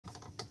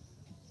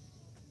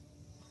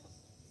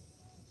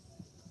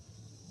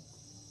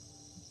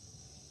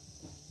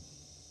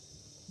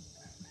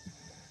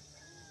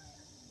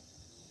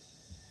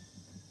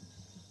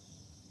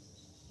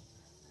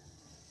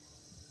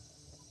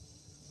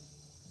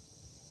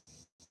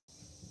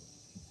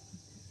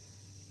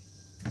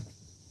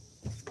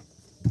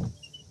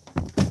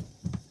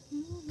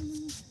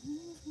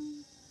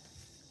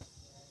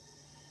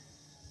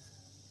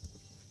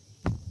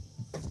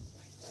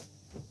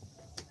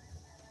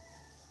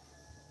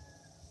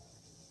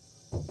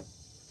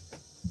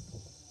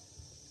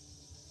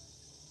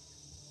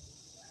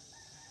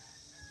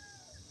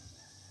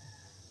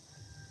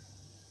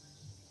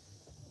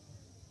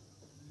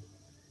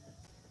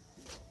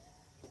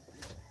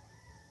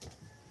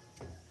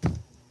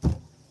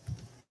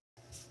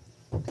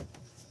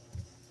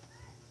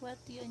what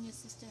you and your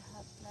sister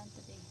have planned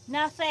today?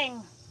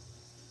 Nothing.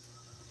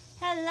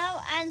 Hello,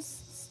 Aunt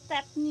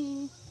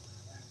Stephanie.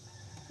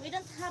 We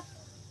don't have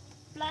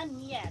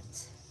plan yet.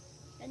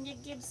 Can you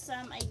give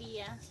some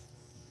idea?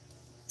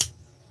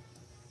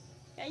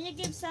 Can you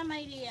give some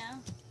idea?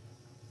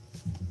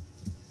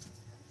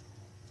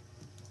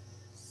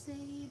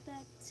 Say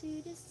back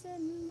to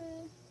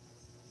December.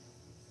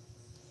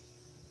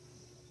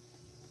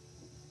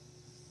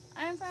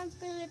 I'm from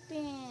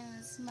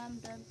Philippines. Mom,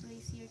 don't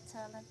praise your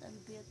talent and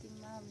beauty,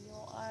 Mom. You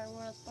are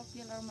world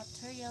popular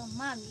material,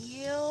 Mom.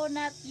 You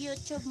not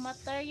YouTube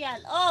material.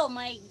 Oh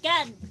my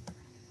God.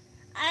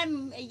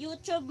 I'm a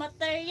YouTube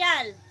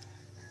material.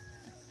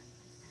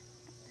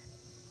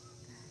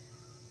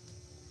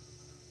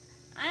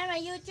 I'm a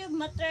YouTube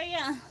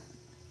material.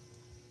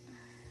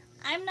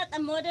 I'm not a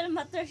model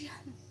material.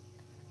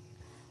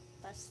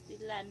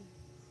 Pastilan.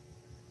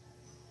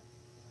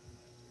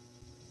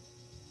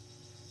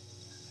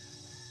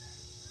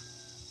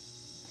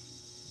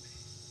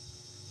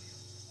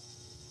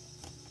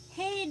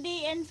 Hey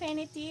D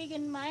Infinity,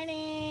 good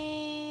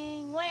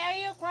morning. Why are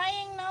you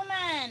crying,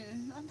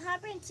 Norman? What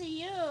happened to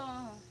you?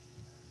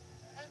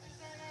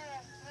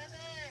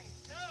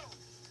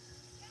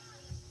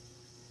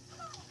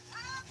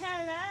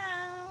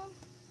 Hello.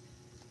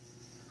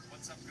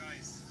 What's up,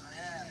 guys?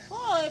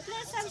 Oh,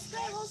 please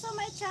subscribe also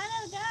my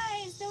channel,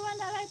 guys. The one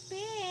that I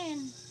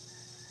pinned.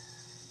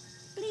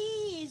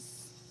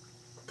 Please.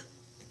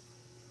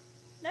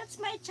 That's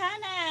my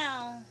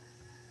channel.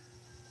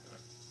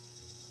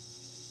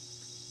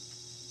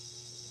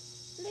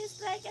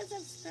 Please like and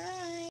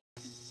subscribe.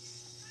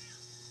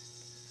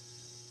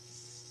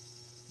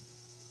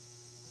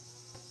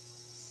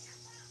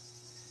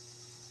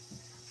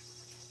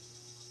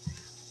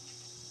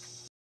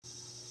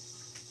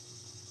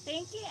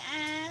 Thank you,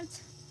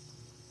 Aunt.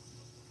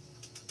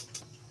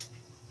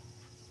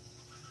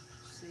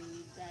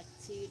 See back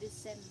to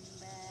December.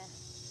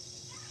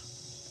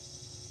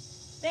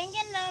 Thank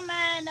you,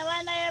 Norman. The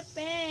one I have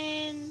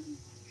pinned.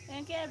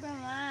 Thank you,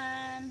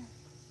 everyone.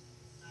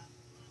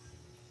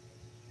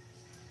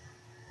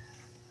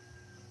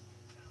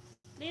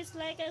 Please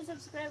like and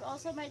subscribe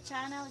also my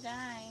channel,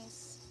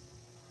 guys.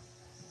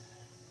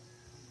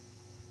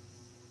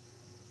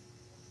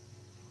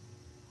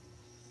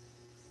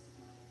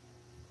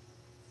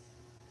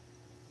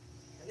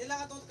 Kanila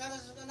ka itong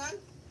kanan sa kanan?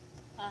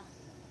 Ah.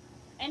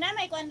 Ay na,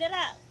 may kwan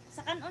dira.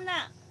 Sa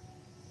kanuna.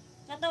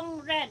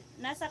 Katong red.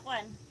 Nasa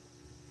kwan.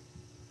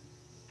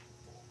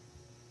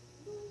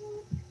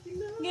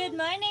 Good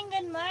morning,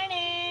 good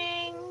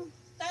morning.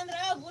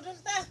 Tandra, budol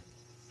ta!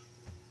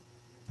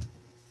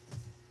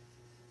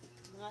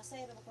 Mga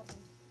sayro ka po.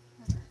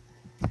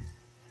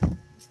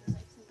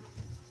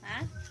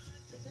 Ha?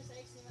 Ito sa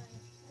ex ni Mami.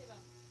 Diba?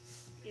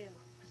 Ew.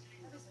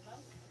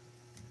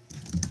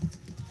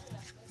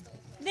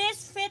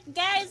 This fit,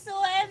 guys,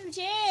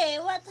 OMG.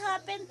 What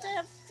happened to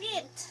the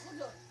fit?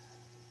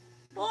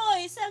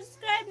 Boy,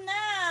 subscribe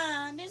na.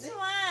 This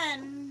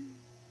one.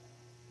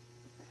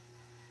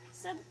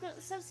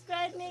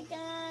 Subscribe me,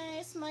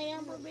 guys.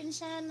 Mayang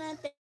Probinsyana.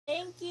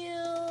 Thank you.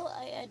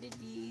 I added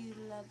you.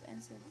 Love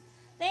and support.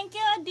 Thank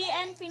you, The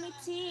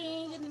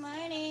Infinity. Good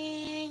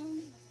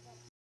morning.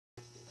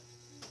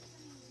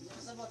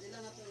 Nakasabot,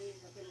 ilan na ito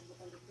kapilog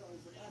butang dito ang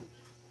butan.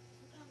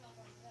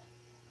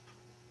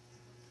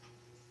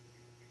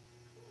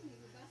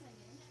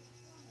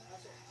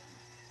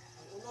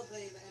 Ang unod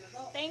ay na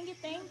ito. Thank you,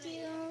 thank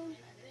you.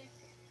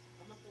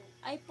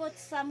 I put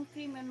some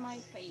cream on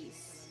my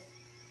face.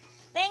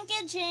 Thank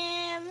you,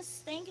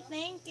 James. Thank you,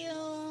 thank you.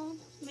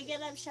 Big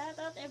love, shout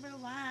out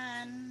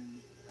everyone.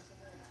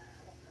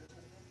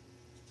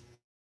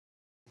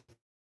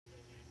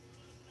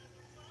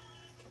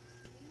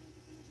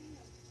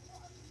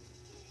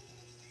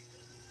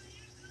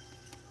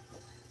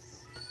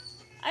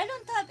 I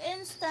don't have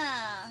Insta.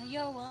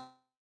 You're welcome.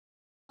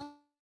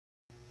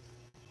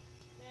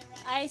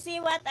 I see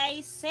what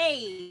I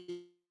say.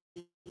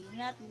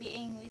 Not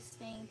being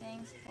listening.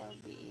 Thanks for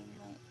being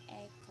my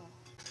echo.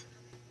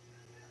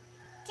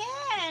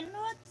 Ken,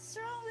 what's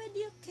wrong with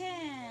you,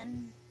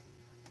 Ken?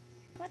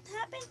 What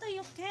happened to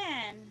you,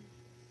 Ken?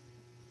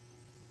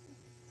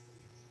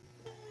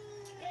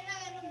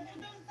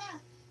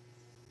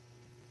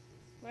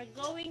 We're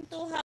going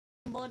to have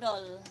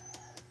Bodol.